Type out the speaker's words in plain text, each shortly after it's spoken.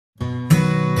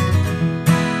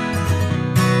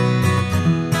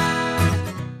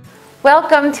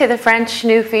Welcome to the French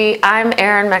Schnoofie. I'm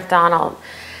Erin MacDonald.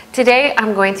 Today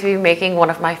I'm going to be making one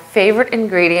of my favorite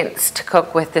ingredients to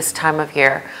cook with this time of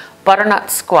year, butternut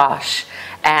squash,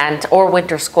 or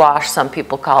winter squash, some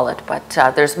people call it, but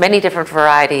there's many different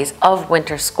varieties of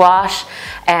winter squash,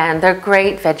 and they're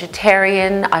great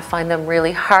vegetarian. I find them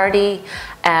really hearty,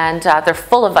 and they're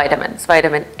full of vitamins,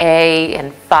 vitamin A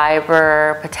and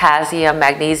fiber, potassium,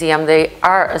 magnesium. They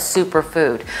are a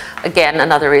superfood. Again,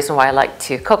 another reason why I like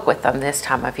to cook with them this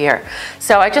time of year.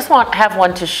 So I just have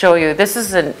one to show you. This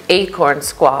is an acorn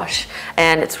squash,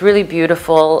 and it's really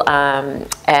beautiful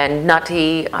and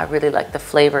nutty. I really like the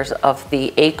flavors of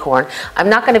the acorn. I'm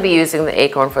not going to be using the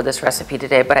acorn for this recipe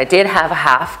today, but I did have a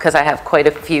half because I have quite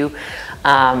a few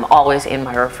always in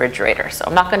my refrigerator. So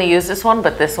I'm not going to use this one,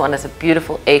 but this one is a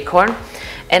beautiful acorn.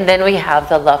 And then we have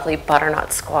the lovely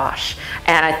butternut squash.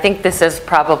 And I think this is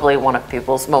probably one of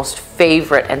people's most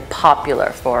favorite and popular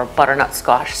for butternut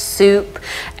squash soup.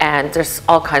 And there's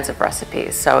all kinds of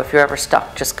recipes. So if you're ever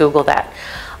stuck, just Google that.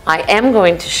 I am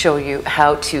going to show you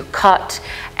how to cut,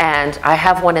 and I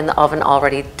have one in the oven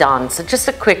already done. So just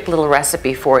a quick little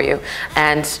recipe for you.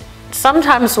 And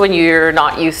sometimes when you're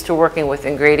not used to working with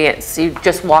ingredients, you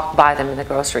just walk by them in the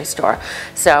grocery store.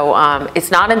 So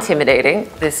it's not intimidating.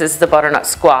 This is the butternut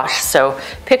squash. So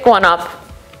pick one up,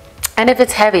 and if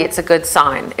it's heavy, it's a good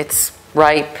sign. It's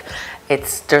ripe.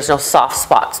 There's no soft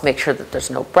spots. Make sure that there's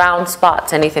no brown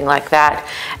spots, anything like that.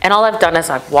 And all I've done is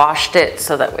I've washed it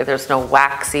so that way there's no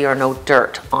waxy or no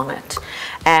dirt on it.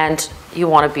 And you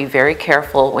want to be very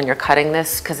careful when you're cutting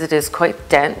this because it is quite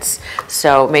dense.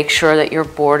 So make sure that your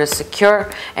board is secure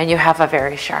and you have a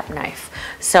very sharp knife.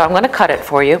 So I'm going to cut it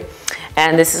for you.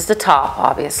 And this is the top,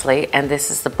 obviously, and this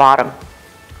is the bottom.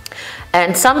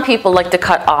 And some people like to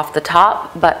cut off the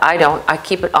top, but I don't. I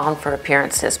keep it on for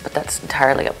appearances, but that's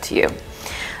entirely up to you.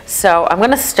 So I'm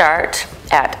going to start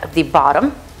at the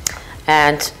bottom,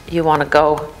 and you want to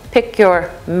go pick your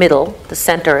middle, the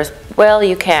center, as well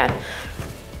you can.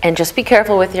 And just be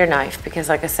careful with your knife because,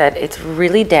 like I said, it's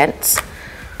really dense.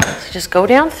 So just go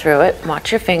down through it,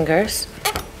 watch your fingers.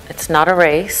 It's not a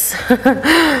race.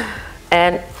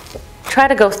 And try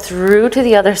to go through to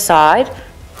the other side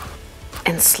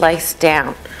and slice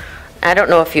down. I don't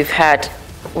know if you've had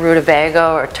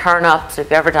rutabaga or turnips, if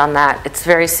you've ever done that. It's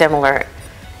very similar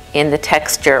in the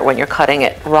texture when you're cutting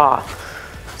it raw.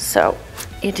 So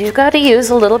you do got to use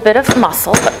a little bit of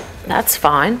muscle, but that's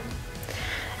fine.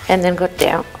 And then go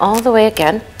down all the way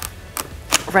again,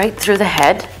 right through the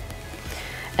head.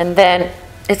 And then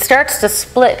it starts to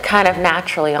split kind of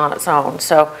naturally on its own.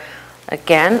 So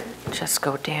again, just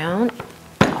go down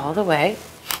all the way,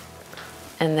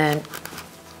 and then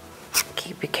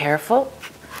keep it careful,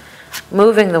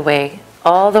 moving the way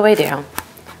all the way down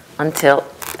until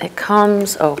it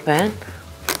comes open,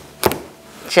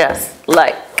 just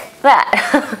like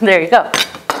that. There you go.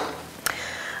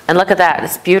 And look at that,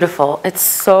 it's beautiful. It's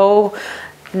so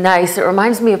nice. It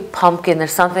reminds me of pumpkin.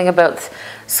 There's something about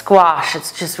squash.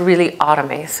 It's just really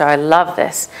autumny. So I love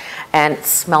this, and it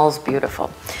smells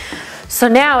beautiful. So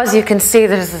now, as you can see,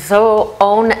 there's its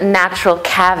own natural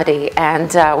cavity,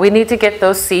 and we need to get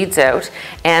those seeds out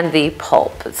and the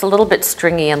pulp. It's a little bit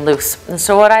stringy and loose. And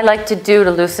so what I like to do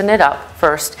to loosen it up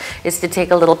first is to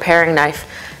take a little paring knife,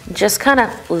 just kind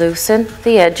of loosen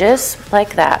the edges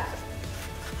like that.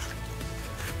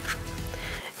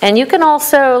 And you can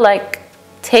also like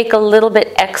take a little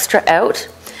bit extra out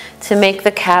to make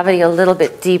the cavity a little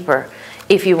bit deeper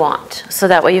if you want. So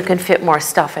that way you can fit more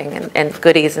stuffing and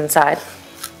goodies inside.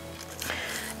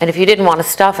 And if you didn't want to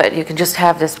stuff it, you can just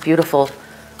have this beautiful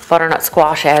butternut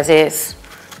squash as is,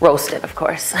 roasted of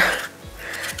course.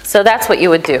 So that's what you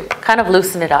would do, kind of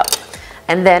loosen it up.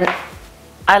 And then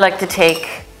I like to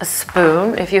take a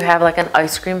spoon. If you have like an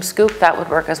ice cream scoop, that would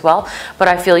work as well. But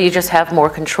I feel you just have more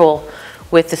control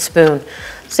with the spoon.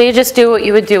 So you just do what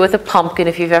you would do with a pumpkin.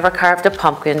 If you've ever carved a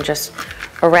pumpkin, just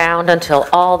around until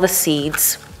all the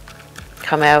seeds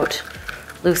come out.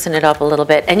 Loosen it up a little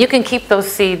bit. And you can keep those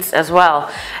seeds as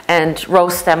well and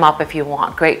roast them up if you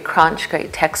want. Great crunch,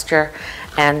 great texture,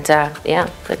 and yeah,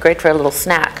 they're great for a little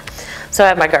snack. So I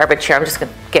have my garbage here. I'm just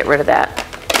gonna get rid of that.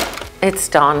 It's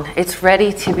done. It's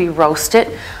ready to be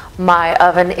roasted. My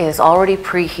oven is already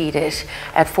preheated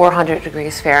at 400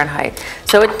 degrees Fahrenheit.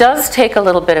 So it does take a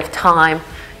little bit of time.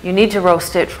 You need to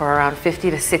roast it for around 50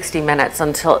 to 60 minutes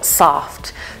until it's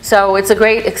soft. So it's a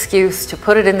great excuse to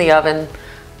put it in the oven,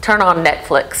 turn on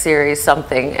Netflix series,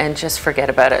 something, and just forget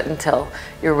about it until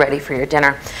you're ready for your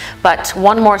dinner. But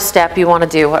one more step you want to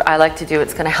do, what I like to do,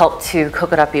 it's going to help to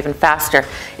cook it up even faster,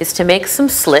 is to make some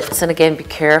slits. And again, be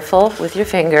careful with your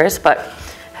fingers, but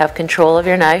have control of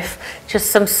your knife,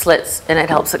 just some slits, and it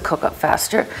helps it cook up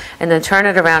faster. And then turn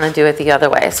it around and do it the other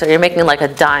way. So you're making like a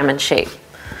diamond shape.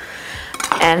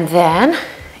 And then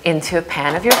into a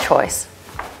pan of your choice,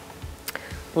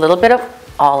 a little bit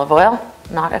of olive oil,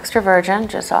 not extra virgin,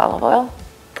 just olive oil,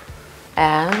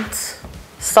 and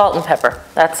salt and pepper.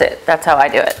 That's it. That's how I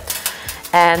do it.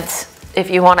 And if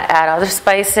you want to add other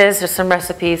spices, there's some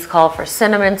recipes call for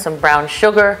cinnamon, some brown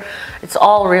sugar. It's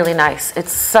all really nice.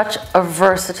 It's such a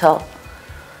versatile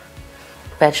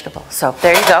vegetable. So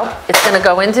there you go. It's going to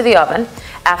go into the oven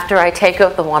after I take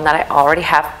out the one that I already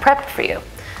have prepped for you.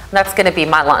 And that's going to be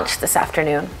my lunch this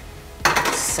afternoon.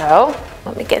 So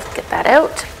let me get that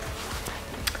out.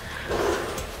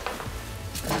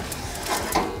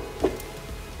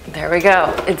 There we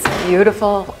go. It's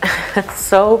beautiful. It's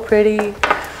so pretty.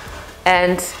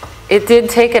 And it did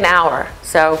take an hour,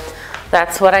 so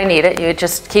that's what I needed. You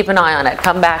just keep an eye on it.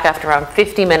 Come back after around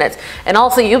 50 minutes. And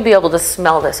also you'll be able to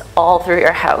smell this all through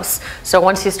your house. So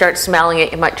once you start smelling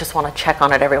it, you might just want to check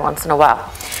on it every once in a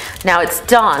while. Now it's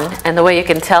done, and the way you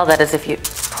can tell that is if you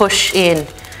push in,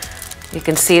 you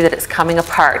can see that it's coming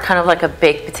apart, kind of like a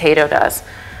baked potato does.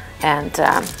 And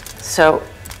so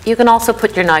you can also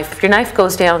put your knife. If your knife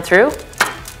goes down through,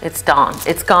 it's done.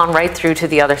 It's gone right through to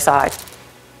the other side.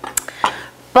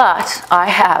 But I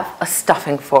have a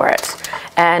stuffing for it,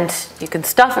 and you can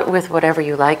stuff it with whatever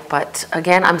you like, but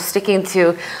again, I'm sticking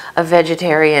to a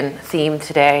vegetarian theme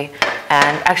today,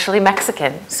 and actually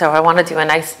Mexican, so I want to do a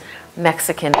nice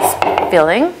Mexican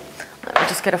filling. Let me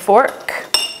just get a fork.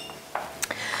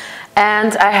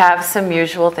 And I have some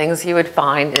usual things you would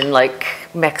find in like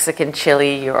Mexican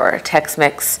chili or Tex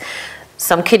Mex.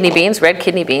 Some kidney beans, red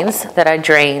kidney beans that I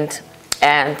drained,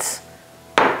 and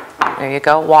there you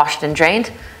go, washed and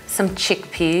drained. Some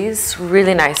chickpeas,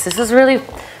 really nice. This is really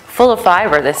full of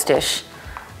fiber, this dish,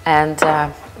 and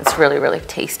it's really, really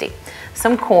tasty.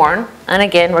 Some corn, and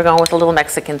again, we're going with a little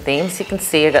Mexican theme. So you can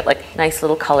see I got like nice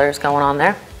little colors going on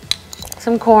there.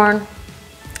 Some corn.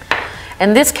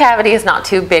 And this cavity is not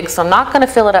too big, so I'm not gonna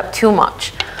fill it up too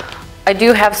much. I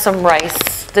do have some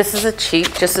rice. This is a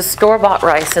cheap, just a store-bought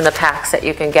rice in the packs that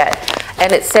you can get.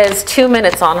 And it says 2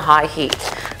 minutes on high heat.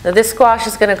 Now this squash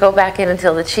is gonna go back in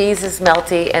until the cheese is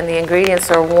melty and the ingredients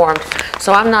are warmed.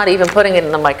 So I'm not even putting it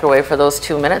in the microwave for those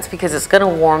 2 minutes because it's gonna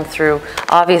warm through,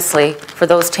 obviously, for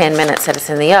those 10 minutes that it's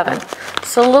in the oven.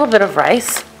 So a little bit of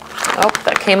rice. Oh,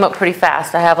 that came up pretty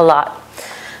fast. I have a lot.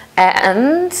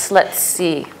 And let's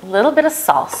see, a little bit of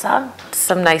salsa,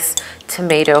 some nice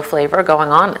tomato flavor going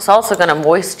on. It's also gonna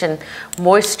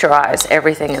moisturize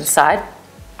everything inside.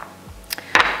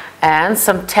 And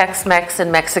some Tex Mex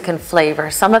and Mexican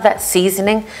flavor. Some of that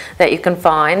seasoning that you can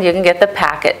find, you can get the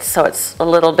packet, so it's a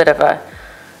little bit of a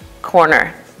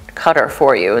corner cutter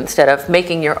for you instead of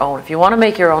making your own. If you want to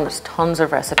make your own, there's tons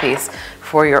of recipes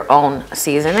for your own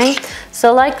seasoning.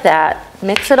 So like that,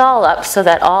 mix it all up so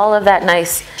that all of that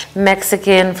nice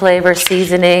Mexican flavor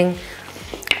seasoning.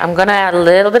 I'm going to add a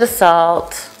little bit of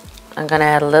salt. I'm going to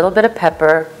add a little bit of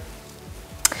pepper.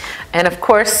 And of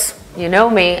course, you know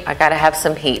me, I gotta have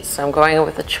some heat. So I'm going in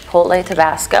with a Chipotle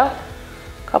Tabasco, a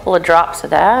couple of drops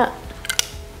of that.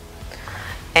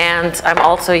 And I'm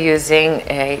also using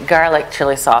a garlic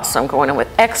chili sauce, so I'm going in with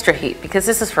extra heat because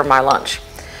this is for my lunch.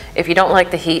 If you don't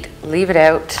like the heat, leave it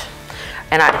out.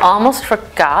 And I almost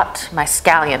forgot my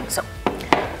scallion. So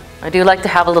I do like to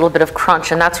have a little bit of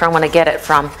crunch, and that's where I'm gonna get it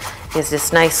from, is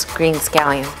this nice green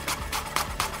scallion.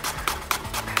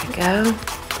 There we go.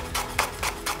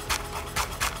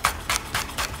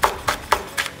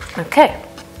 Okay,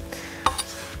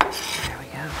 there we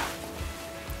go.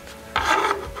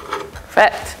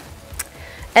 Perfect.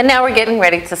 And now we're getting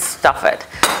ready to stuff it.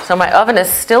 So my oven is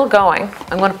still going.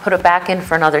 I'm going to put it back in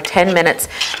for another 10 minutes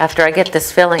after I get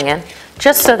this filling in,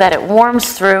 just so that it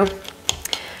warms through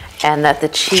and that the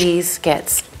cheese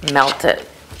gets melted.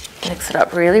 Mix it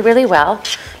up really, really well.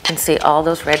 You can see all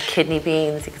those red kidney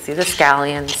beans. You can see the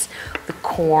scallions, the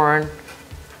corn.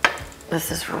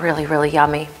 This is really, really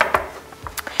yummy.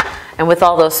 And with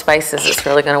all those spices, it's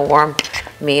really going to warm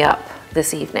me up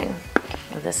this evening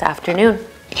or this afternoon.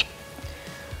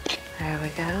 There we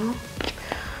go.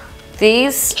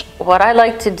 These, what I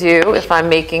like to do if I'm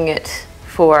making it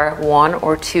for 1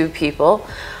 or 2 people,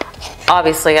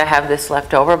 obviously I have this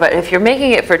left over, but if you're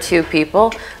making it for 2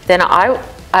 people, then I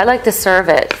like to serve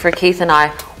it for Keith and I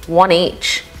 1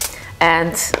 each.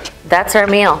 And that's our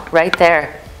meal right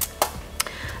there.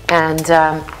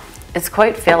 And it's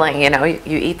quite filling, you know,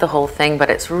 you eat the whole thing, but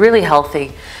it's really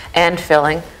healthy and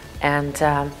filling. And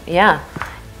yeah,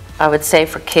 I would say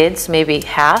for kids, maybe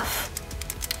half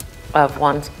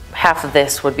of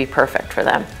this would be perfect for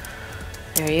them.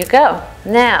 There you go.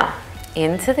 Now,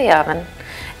 into the oven.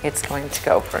 It's going to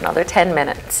go for another 10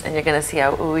 minutes, and you're going to see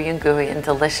how ooey and gooey and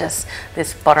delicious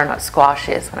this butternut squash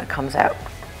is when it comes out.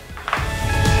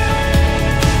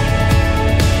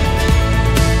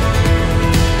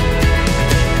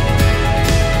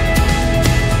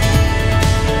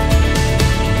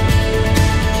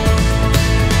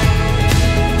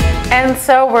 And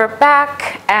so we're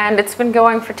back, and it's been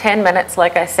going for 10 minutes,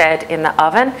 like I said, in the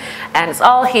oven, and it's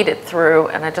all heated through,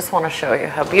 and I just want to show you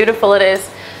how beautiful it is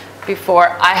before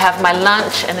I have my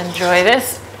lunch and enjoy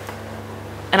this.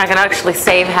 And I can actually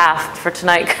save half for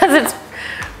tonight because it's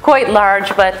quite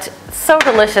large, but so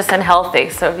delicious and healthy,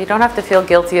 so you don't have to feel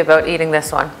guilty about eating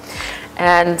this one.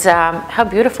 And how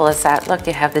beautiful is that? Look,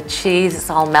 you have the cheese,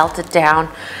 it's all melted down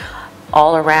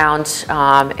all around.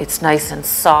 It's nice and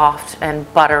soft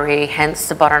and buttery, hence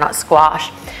the butternut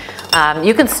squash.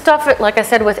 You can stuff it, like I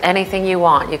said, with anything you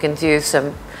want. You can do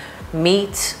some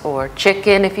meat or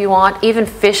chicken if you want. Even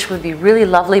fish would be really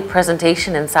lovely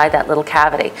presentation inside that little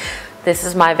cavity. This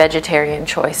is my vegetarian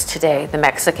choice today, the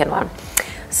Mexican one.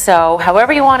 So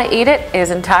however you want to eat it is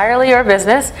entirely your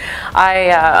business.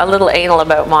 A little anal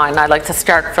about mine. I like to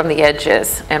start from the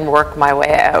edges and work my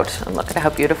way out. And look at how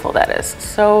beautiful that is.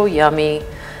 So yummy.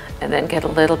 And then get a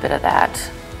little bit of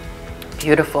that.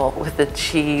 Beautiful with the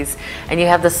cheese. And you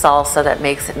have the salsa that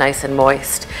makes it nice and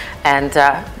moist. And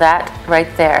that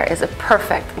right there is a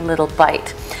perfect little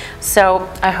bite. So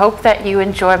I hope that you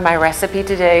enjoyed my recipe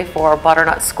today for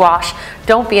butternut squash.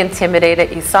 Don't be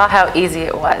intimidated. You saw how easy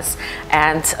it was.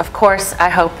 And of course, I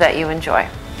hope that you enjoy.